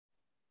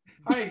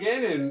Hi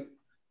again, and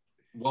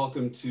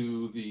welcome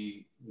to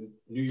the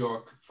New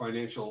York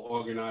Financial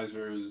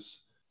Organizers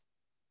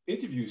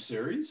interview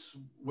series,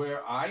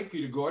 where I,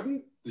 Peter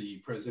Gordon, the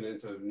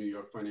president of New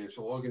York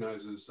Financial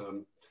Organizers,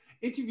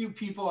 interview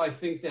people I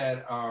think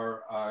that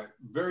are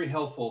very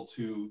helpful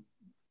to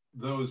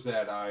those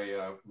that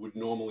I would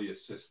normally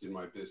assist in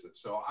my business.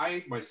 So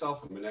I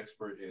myself am an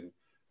expert in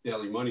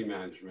daily money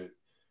management,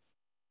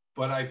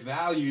 but I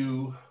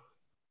value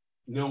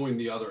knowing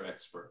the other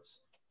experts.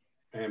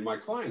 And my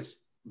clients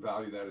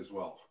value that as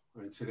well.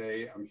 And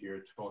today I'm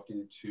here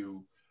talking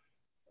to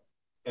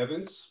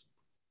Evantz,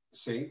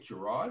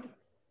 Saint-Gerard,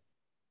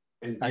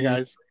 and Hi,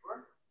 guys.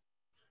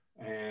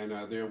 and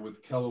they're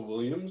with Keller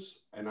Williams.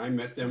 And I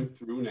met them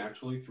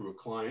naturally through a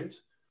client,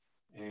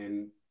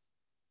 and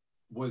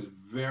was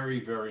very,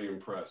 very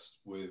impressed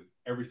with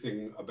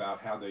everything about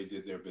how they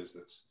did their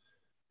business.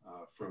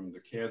 From the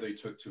care they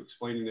took to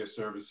explaining their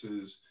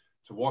services,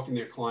 to walking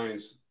their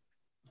clients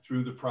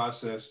through the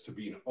process, to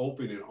being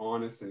open and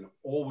honest and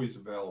always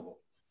available.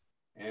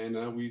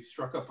 And we've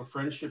struck up a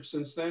friendship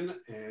since then,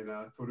 and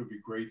I thought it'd be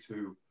great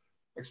to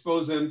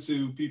expose them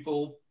to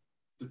people,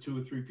 the 2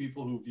 or 3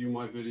 people who view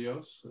my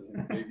videos,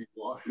 and maybe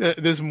more.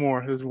 There's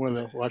more. There's more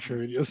that watch your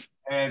videos.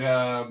 And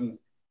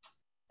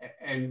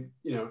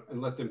you know,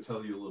 and let them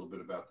tell you a little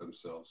bit about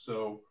themselves.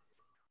 So,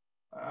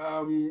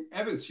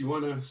 Evans, you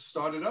want to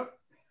start it up?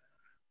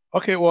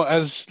 Okay. Well,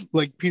 as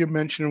like Peter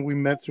mentioned, we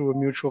met through a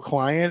mutual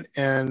client,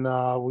 and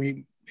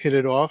we hit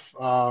it off.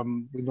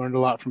 We learned a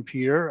lot from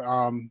Peter.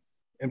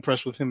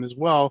 Impressed with him as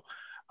well.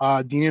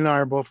 Dean and I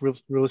are both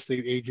real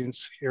estate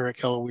agents here at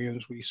Keller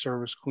Williams. We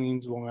service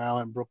Queens, Long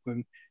Island,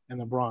 Brooklyn, and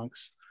the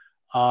Bronx.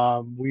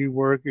 We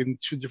work in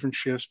 2 different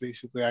shifts,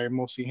 basically. I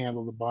mostly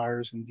handle the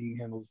buyers and Dean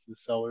handles the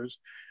sellers.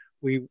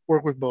 We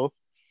work with both.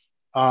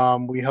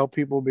 We help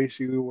people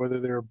basically, whether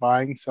they're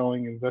buying,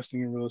 selling,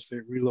 investing in real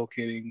estate,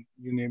 relocating,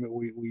 you name it,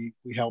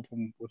 we help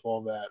them with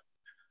all that.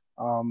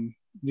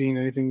 Dean,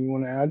 anything you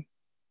want to add?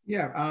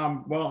 Yeah,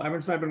 well,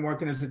 Evantz and I have been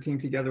working as a team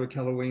together with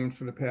Keller Williams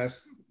for the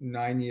past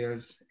 9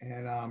 years.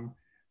 And I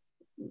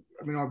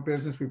mean, our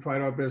business, we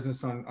pride our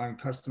business on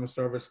customer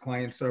service,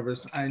 client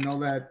service. I know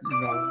that,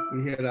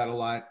 we hear that a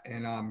lot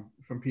and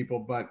from people,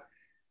 but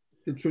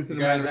the truth of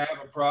the matter, I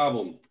have a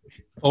problem.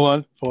 Hold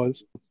on,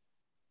 pause.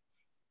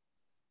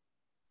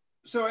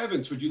 So,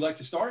 Evans, would you like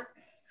to start?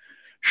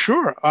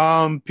 Sure.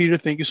 Peter,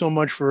 thank you so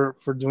much for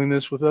doing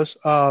this with us.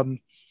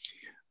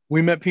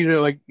 We met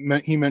Peter,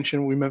 he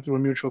mentioned, we met through a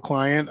mutual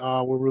client.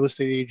 We're real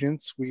estate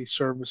agents. We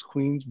service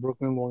Queens,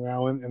 Brooklyn, Long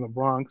Island, and the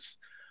Bronx.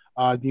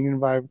 Dean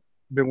and I have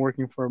been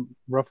working for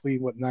roughly,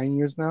 9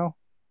 years now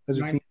as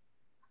a team?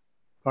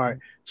 All right.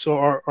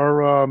 So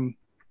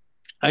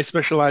I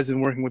specialize in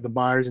working with the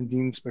buyers, and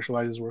Dean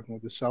specializes working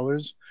with the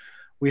sellers.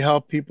 We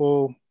help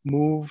people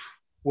move,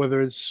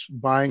 whether it's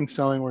buying,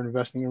 selling, or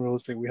investing in real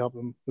estate. We help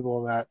them with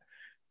all that.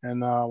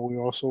 And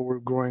we're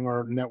growing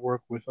our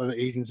network with other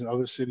agents in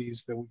other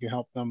cities that we can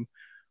help them,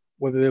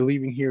 whether they're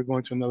leaving here,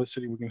 going to another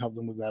city, we can help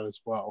them with that as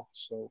well.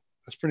 So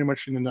that's pretty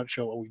much in a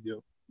nutshell what we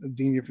do.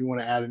 Dean, if you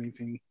want to add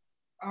anything.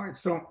 All right.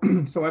 So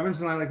Evans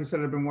and I, like I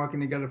said, have been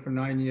working together for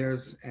 9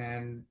 years,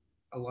 and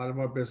a lot of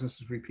our business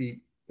is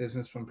repeat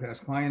business from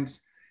past clients.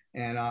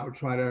 And we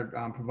try to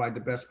provide the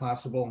best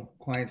possible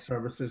client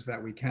services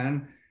that we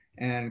can.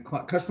 And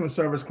customer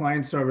service,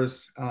 client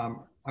service,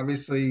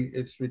 obviously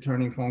it's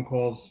returning phone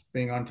calls,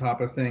 being on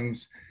top of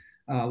things,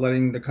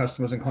 letting the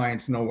customers and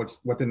clients know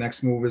what the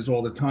next move is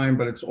all the time.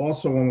 But it's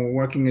also when we're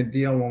working a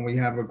deal, when we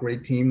have a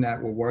great team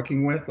that we're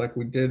working with, like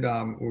we did,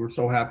 we were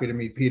so happy to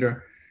meet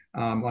Peter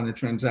on the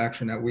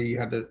transaction that we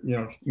had the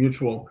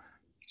mutual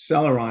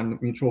seller on,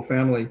 mutual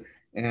family.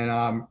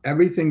 And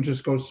everything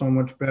just goes so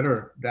much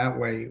better that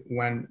way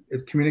when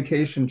it's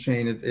communication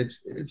chain.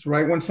 It's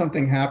right when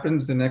something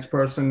happens, the next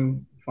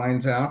person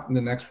finds out, and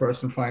the next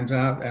person finds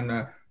out, and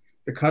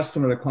the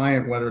customer, the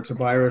client, whether it's a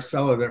buyer or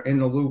seller, they're in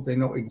the loop. They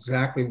know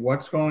exactly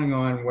what's going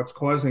on, what's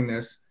causing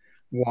this,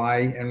 why,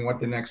 and what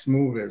the next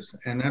move is.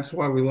 And that's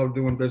why we love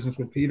doing business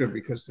with Peter,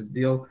 because the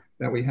deal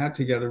that we had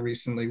together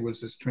recently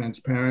was as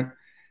transparent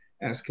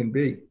as can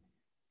be.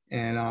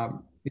 And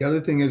the other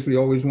thing is we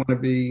always want to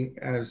be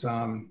as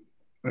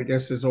I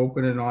guess as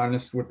open and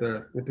honest with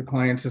the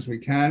clients as we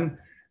can,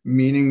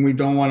 meaning we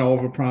don't want to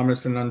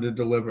overpromise and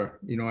underdeliver.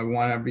 I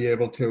want to be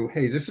able to,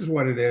 hey, this is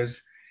what it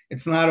is.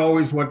 It's not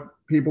always what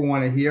people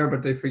want to hear,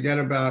 but they forget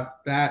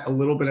about that a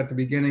little bit at the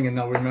beginning, and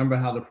they'll remember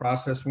how the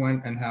process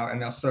went and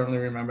they'll certainly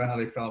remember how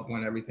they felt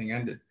when everything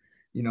ended,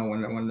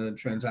 when the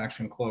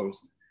transaction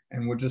closed.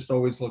 And we're just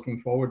always looking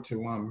forward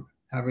to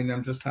having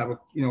them just have a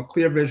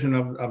clear vision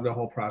of the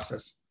whole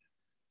process.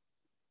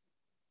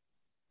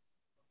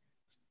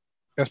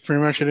 That's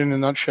pretty much it in a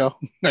nutshell.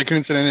 I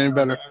couldn't say anything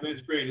better.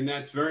 That's great, and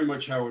that's very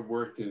much how it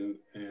worked. And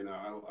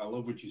I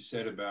love what you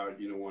said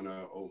about you don't want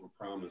to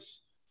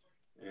overpromise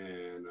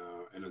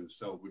and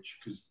undersell,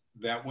 because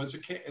that was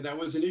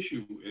an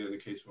issue in the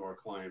case of our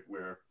client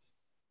where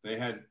they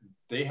had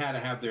to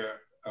have their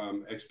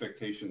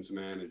expectations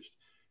managed,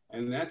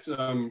 and that's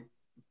an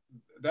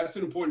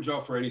important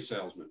job for any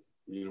salesman.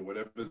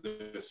 Whatever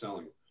they're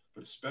selling,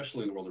 but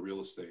especially in the world of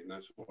real estate. And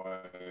that's why,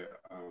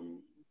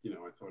 you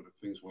know, I thought that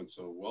things went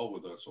so well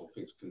with us, all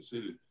things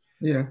considered.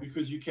 Yeah.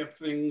 Because you kept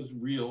things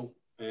real.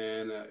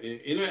 And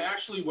in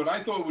actually what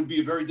I thought would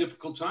be a very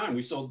difficult time.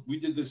 We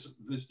did this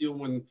deal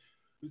when it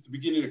was the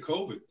beginning of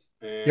COVID.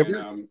 And,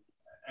 Yep.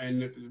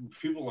 And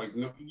people were like,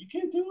 no, you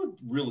can't do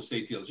real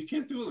estate deals. You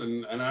can't do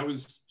it. And I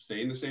was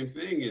saying the same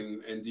thing.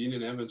 And Dean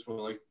and Evantz were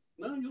like,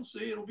 no, you'll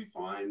see, it'll be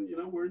fine. You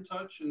know, we're in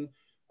touch. And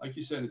like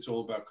you said, it's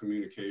all about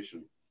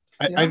communication.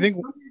 I think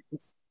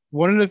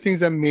one of the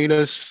things that made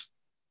us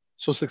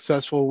so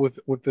successful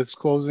with this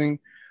closing,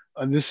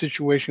 this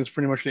situation is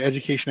pretty much the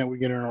education that we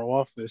get in our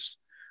office.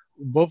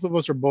 Both of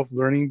us are both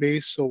learning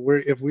based. So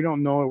if we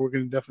don't know it, we're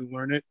going to definitely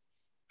learn it,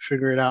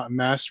 figure it out and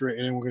master it.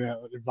 And then we're going to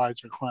advise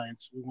our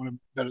clients. We want to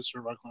better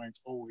serve our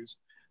clients always.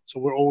 So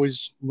we're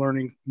always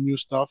learning new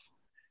stuff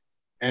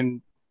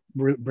and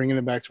we're bringing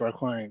it back to our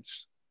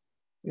clients.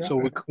 Yeah.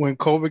 So when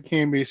COVID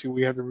came, basically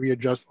we had to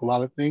readjust a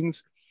lot of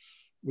things.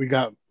 We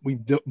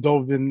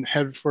dove in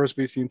head first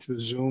basically into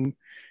Zoom,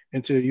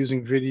 into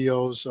using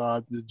videos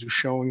to do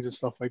showings and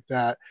stuff like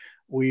that.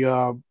 We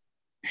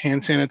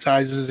hand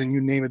sanitizers and you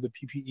name it, the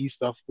PPE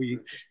stuff. We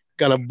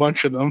got a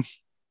bunch of them.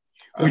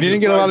 We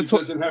didn't get a lot of. It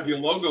doesn't have your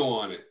logo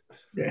on it.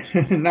 Yeah,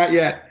 not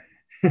yet.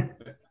 There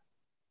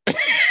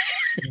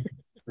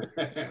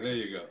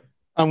you go.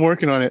 I'm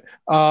working on it.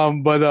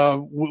 But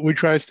we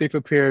try to stay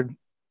prepared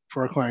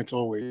for our clients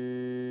always.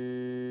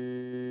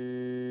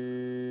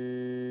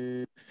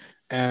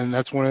 And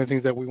that's one of the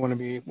things that we want to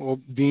be.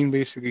 Well, Dean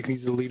basically,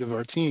 he's the lead of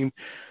our team.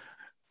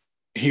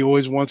 He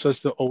always wants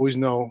us to always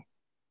know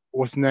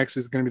what's next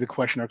is going to be the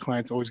question our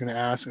client's always going to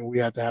ask, and we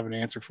have to have an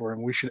answer for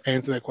him. We should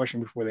answer that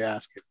question before they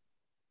ask it.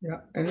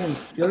 Yeah, and then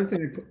the other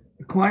thing,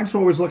 clients are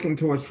always looking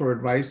to us for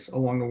advice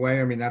along the way.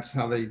 I mean, that's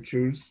how they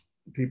choose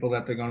people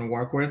that they're going to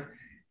work with.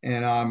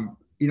 And,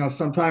 you know,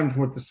 sometimes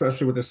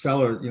especially with the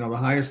seller, you know, the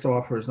highest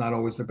offer is not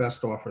always the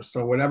best offer.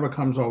 So whatever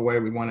comes our way,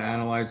 we want to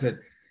analyze it,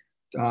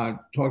 talk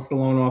to the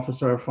loan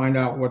officer, find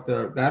out what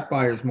that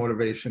buyer's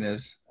motivation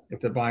is if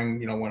they're buying,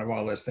 you know, one of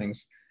our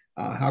listings.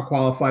 How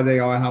qualified they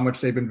are, how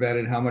much they've been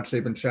vetted, how much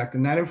they've been checked.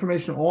 And that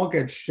information all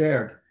gets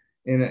shared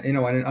in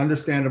an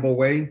understandable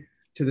way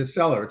to the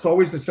seller. It's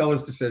always the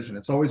seller's decision.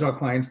 It's always our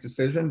client's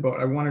decision, but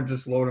I want to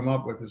just load them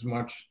up with as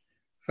much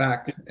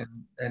fact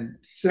and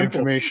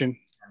simple information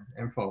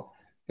info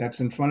that's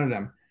in front of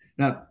them.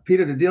 Now,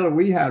 Peter, the deal that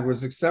we had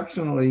was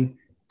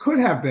could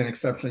have been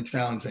exceptionally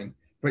challenging,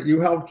 but you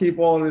helped keep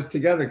all of this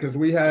together because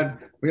we had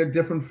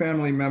different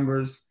family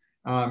members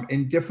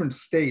in different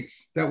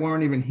states that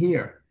weren't even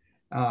here.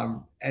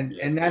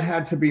 And that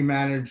had to be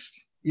managed,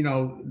 you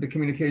know, the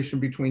communication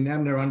between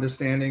them, their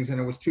understandings, and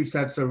it was two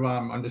sets of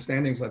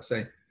understandings, let's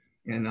say,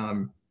 and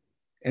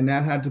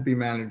that had to be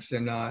managed,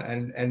 and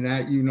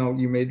that, you know,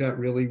 you made that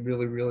really,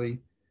 really, really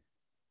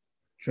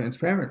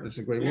transparent. It's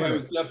a great word. It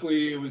was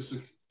definitely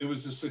it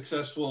was a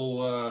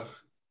successful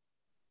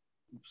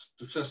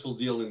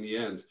deal in the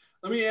end.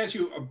 Let me ask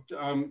you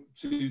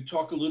to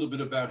talk a little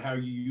bit about how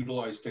you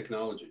utilize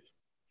technology.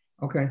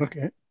 Okay.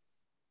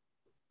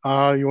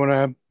 You want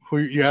to? Who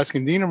you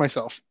asking, Dean or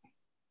myself?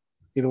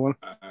 Either one.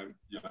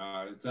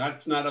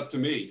 That's not up to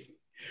me.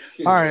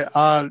 All right,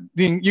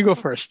 Dean, you go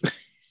first.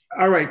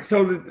 All right.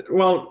 So,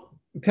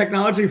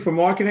 technology for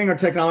marketing or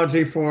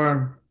technology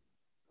for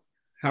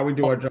how we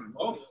do our job?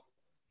 Both.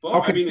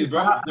 Okay. I mean,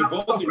 they're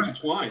both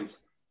intertwined.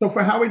 So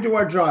for how we do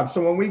our job, so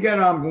when we get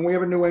when we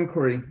have a new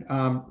inquiry,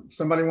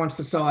 somebody wants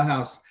to sell a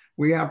house,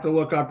 we have to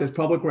look up. There's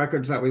public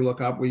records that we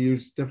look up. We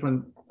use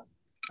different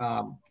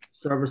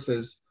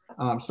services.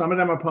 Some of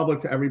them are public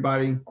to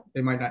everybody.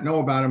 They might not know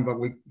about them, but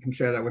we can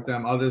share that with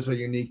them. Others are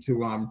unique to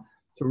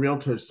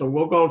realtors. So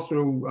we'll go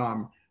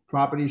through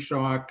Property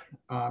Shark,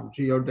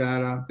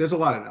 Geodata. There's a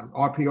lot of them.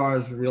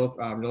 RPRs, real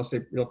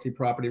estate realty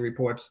property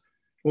reports.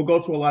 We'll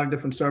go through a lot of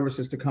different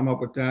services to come up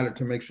with data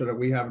to make sure that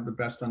we have the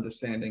best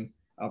understanding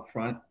up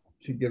front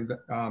to give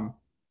the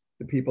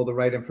people the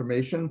right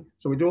information.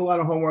 So we do a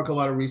lot of homework, a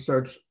lot of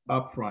research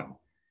up front.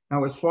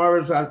 Now, as far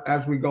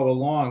as we go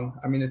along,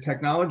 I mean, the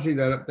technology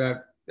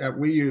that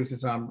we use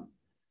is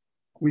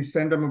we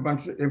send them a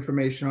bunch of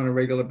information on a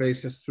regular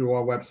basis through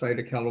our website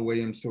at Keller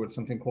Williams to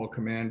something called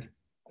Command.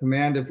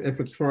 Command, if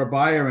it's for a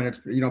buyer and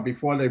it's, you know,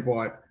 before they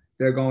bought,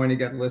 they're going to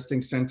get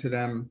listings sent to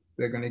them.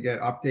 They're going to get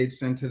updates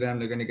sent to them.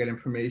 They're going to get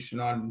information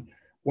on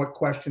what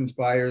questions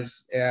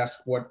buyers ask,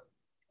 what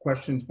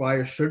questions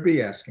buyers should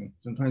be asking.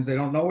 Sometimes they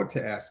don't know what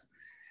to ask.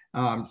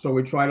 So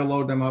we try to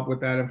load them up with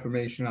that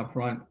information up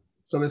front.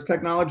 So there's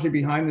technology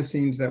behind the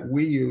scenes that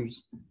we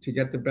use to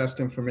get the best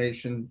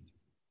information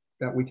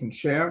that we can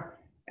share.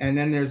 And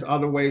then there's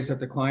other ways that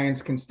the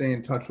clients can stay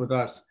in touch with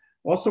us.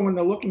 Also, when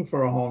they're looking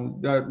for a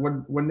home,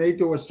 when they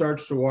do a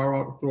search through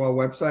our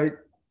website,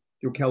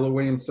 through Keller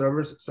Williams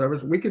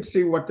service, we could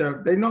see what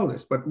they know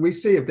this, but we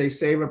see if they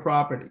save a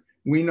property,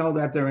 we know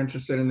that they're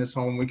interested in this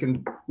home. We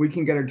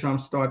can get a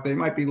jump start. They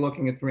might be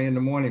looking at 3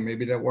 a.m.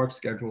 Maybe their work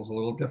schedule is a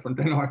little different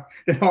than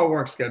our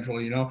work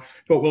schedule, you know,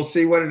 but we'll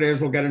see what it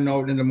is. We'll get a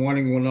note in the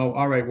morning. We'll know,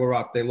 all right, we're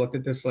up. They looked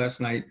at this last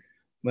night.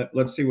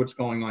 Let's see what's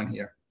going on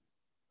here.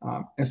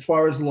 As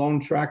far as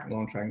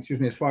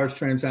as far as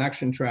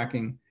transaction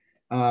tracking,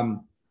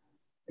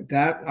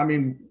 I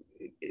mean,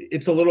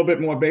 it's a little bit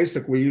more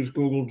basic. We use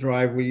Google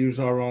Drive. We use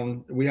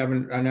we have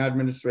an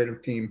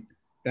administrative team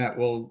that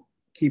will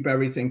keep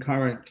everything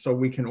current so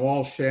we can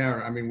all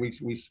share. I mean,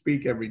 we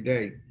speak every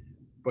day,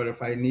 but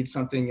if I need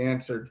something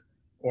answered,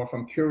 or if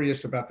I'm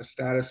curious about the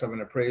status of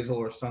an appraisal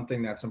or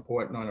something that's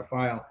important on a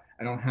file,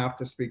 I don't have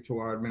to speak to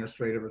our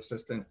administrative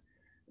assistant.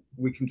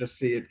 We can just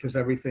see it because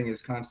everything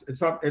is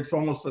constant. It's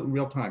almost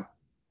real time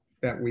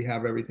that we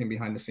have everything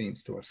behind the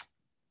scenes to us.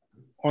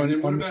 And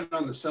then what about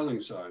on the selling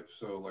side?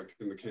 So like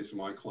in the case of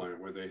my client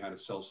where they had to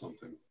sell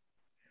something.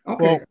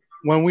 Okay. Well,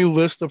 when we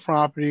list the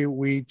property,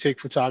 we take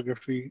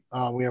photography.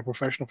 We have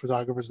professional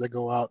photographers that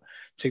go out,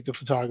 take the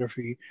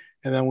photography,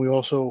 and then we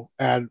also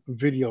add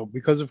video.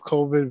 Because of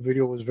COVID,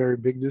 video was very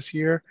big this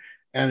year,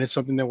 and it's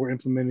something that we're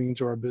implementing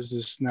into our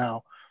business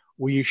now.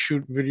 We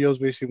shoot videos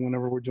basically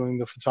whenever we're doing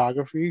the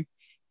photography,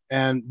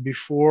 and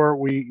before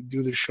we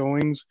do the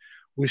showings,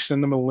 we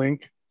send them a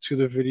link to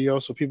the video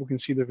so people can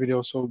see the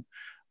video. So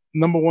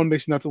number one,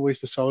 basically not to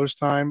waste the seller's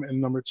time,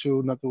 and number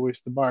two, not to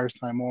waste the buyer's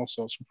time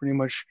also. So pretty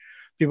much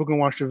people can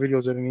watch the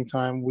videos at any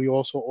time. We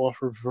also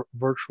offer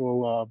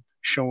virtual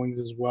showings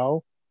as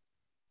well.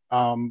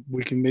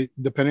 We can make,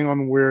 depending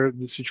on where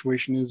the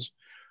situation is,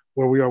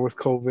 where we are with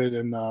COVID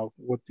and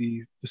what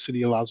the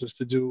city allows us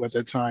to do at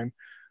that time.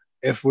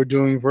 If we're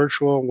doing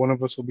virtual, one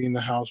of us will be in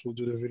the house. We'll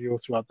do the video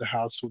throughout the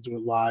house. We'll do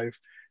it live.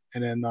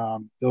 And then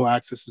they'll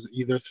access it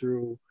either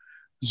through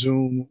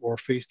Zoom or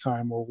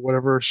FaceTime or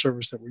whatever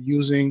service that we're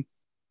using.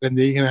 Then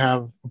they can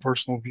have a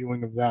personal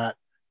viewing of that,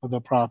 of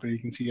the property. You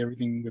can see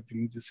everything that they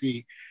need to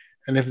see.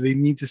 And if they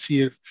need to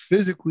see it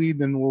physically,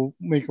 then we'll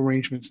make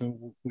arrangements and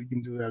we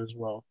can do that as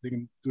well. They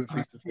can do it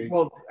face to face.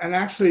 Well, and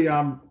actually,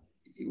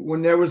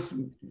 when there was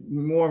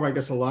more of, I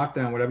guess, a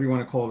lockdown, whatever you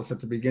want to call this, at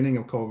the beginning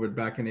of COVID,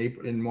 back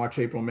in March,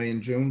 April, May,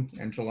 and June,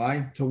 and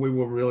July, till we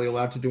were really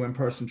allowed to do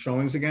in-person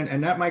showings again.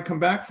 And that might come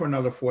back for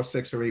another 4,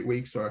 6, or 8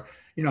 weeks, or,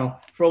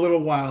 for a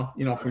little while,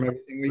 from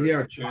everything we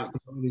hear.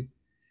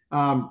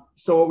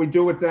 So what we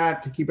do with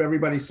that to keep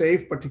everybody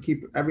safe, but to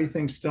keep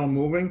everything still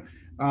moving,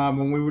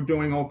 when we were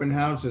doing open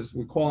houses,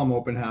 we call them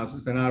open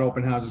houses. They're not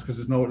open houses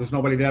because there's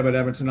nobody there but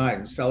Evantz and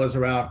I. Sellers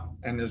are out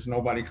and there's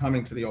nobody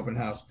coming to the open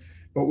house.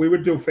 But we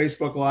would do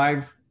Facebook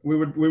Live. We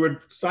would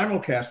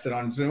simulcast it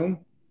on Zoom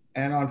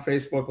and on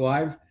Facebook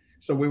Live.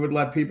 So we would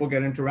let people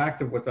get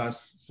interactive with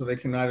us so they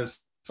can either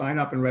sign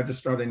up and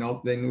register. They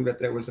knew that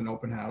there was an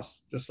open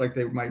house, just like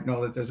they might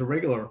know that there's a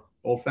regular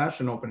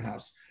old-fashioned open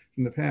house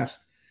from the past.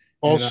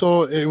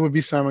 Also, it would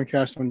be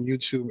simulcast on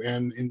YouTube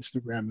and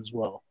Instagram as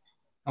well.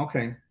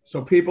 Okay,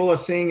 so people are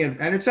seeing it,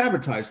 and it's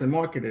advertised and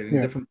marketed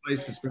in different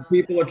places, but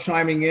people are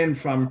chiming in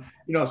from,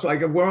 so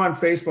like if we're on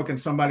Facebook and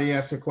somebody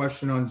asks a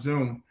question on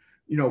Zoom,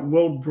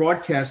 we'll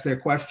broadcast their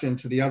question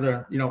to the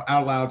other,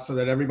 out loud so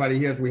that everybody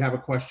hears we have a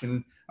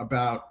question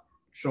about,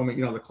 show me,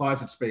 the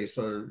closet space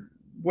or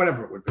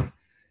whatever it would be.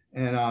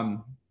 And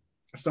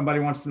if somebody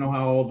wants to know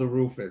how old the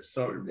roof is.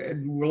 So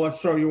let's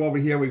show you over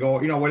here. We go,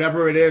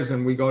 whatever it is,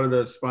 and we go to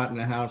the spot in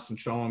the house and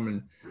show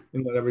them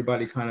and let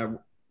everybody kind of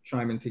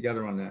chime in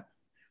together on that.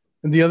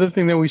 And the other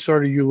thing that we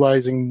started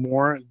utilizing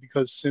more,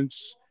 because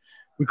since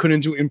we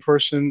couldn't do in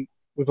person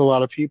with a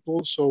lot of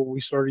people, so we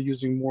started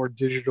using more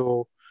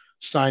digital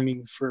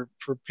signing for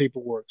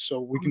paperwork. So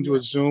we can do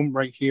a Zoom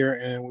right here,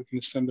 and we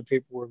can send the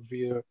paperwork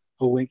via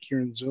a link here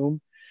in Zoom.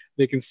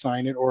 They can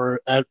sign it, or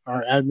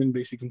our admin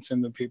basically can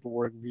send the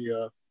paperwork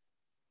via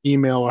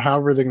email or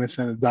however they're going to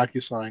send a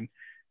DocuSign,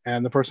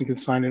 and the person can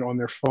sign it on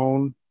their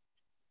phone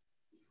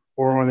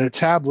or on their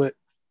tablet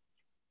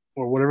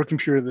or whatever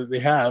computer that they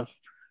have,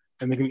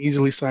 and they can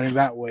easily sign it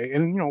that way.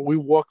 And we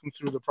walk them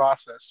through the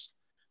process.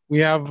 We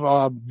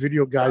have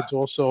video guides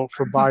also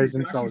for buyers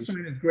and sellers.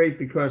 DocuSign is great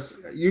because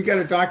you get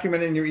a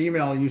document in your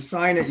email, you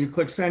sign it, you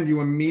click send,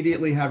 you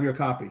immediately have your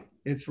copy.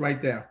 It's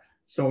right there.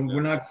 So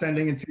we're not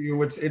sending it to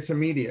you. It's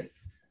immediate.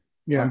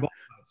 Yeah.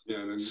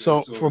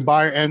 So for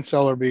buyer and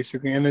seller,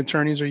 basically, and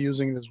attorneys are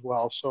using it as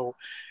well. So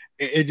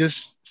it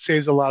just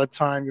saves a lot of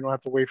time. You don't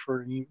have to wait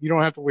for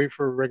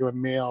a regular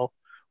mail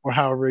or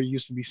however it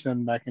used to be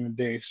sent back in the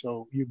day.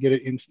 So you get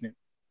it instant,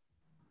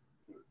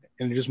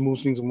 and it just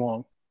moves things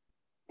along.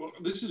 Well,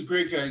 this is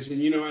great, guys,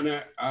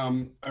 and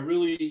I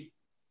really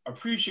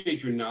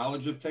appreciate your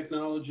knowledge of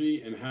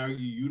technology and how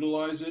you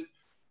utilize it.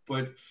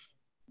 But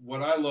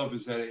what I love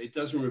is that it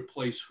doesn't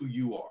replace who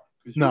you are,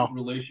 because you're a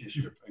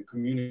relationship and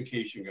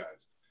communication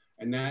guys.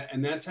 And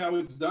that's how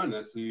it's done.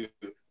 That's the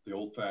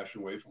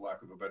old-fashioned way, for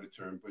lack of a better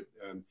term. But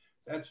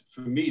that's,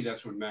 for me,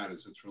 that's what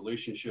matters. It's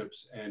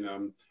relationships,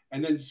 and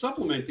then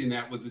supplementing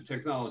that with the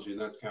technology.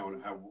 And that's kind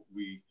of how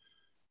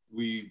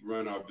we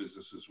run our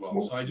business as well.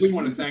 So I just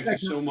want to thank you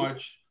so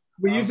much.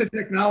 We use the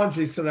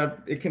technology so that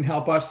it can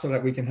help us, so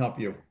that we can help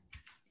you.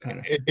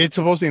 It's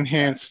supposed to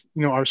enhance,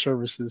 our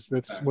services.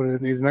 That's what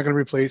it is. It's not going to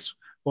replace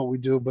what we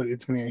do, but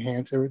it's going to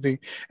enhance everything.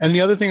 And the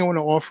other thing I want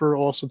to offer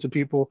also to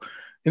people,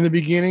 in the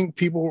beginning,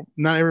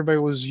 not everybody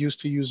was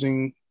used to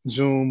using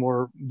Zoom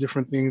or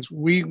different things.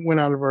 We went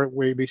out of our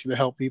way basically to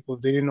help people.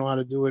 If they didn't know how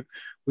to do it,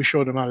 we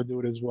showed them how to do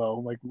it as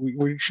well. Like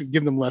we should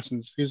give them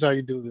lessons. Here's how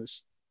you do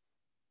this.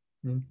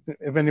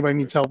 If anybody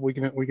needs help, we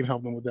can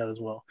help them with that as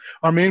well.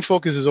 Our main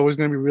focus is always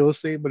going to be real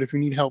estate, but if you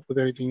need help with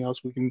anything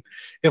else, we can.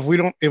 If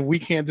we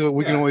can't do it,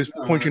 we can always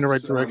point you in the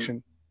right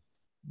direction.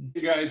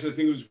 You guys, I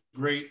think it was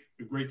great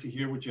to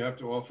hear what you have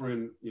to offer,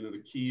 and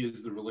the key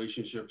is the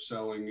relationship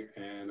selling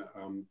and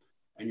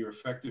your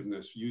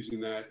effectiveness using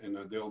that. And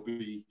there'll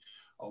be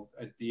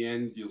at the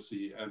end you'll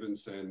see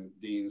Evantz and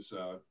Dean's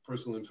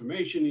personal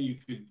information, and you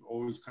could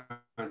always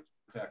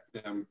contact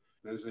them.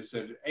 And as I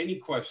said, any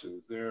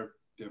questions, they're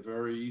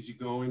very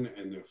easygoing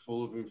and they're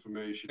full of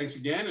information. Thanks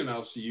again, and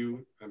I'll see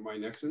you at my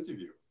next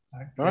interview.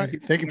 All right.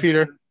 Thank you,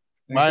 Peter.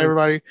 Bye,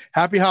 everybody.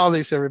 Happy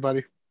holidays,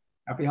 everybody.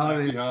 Happy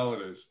holidays. Happy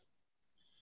holidays.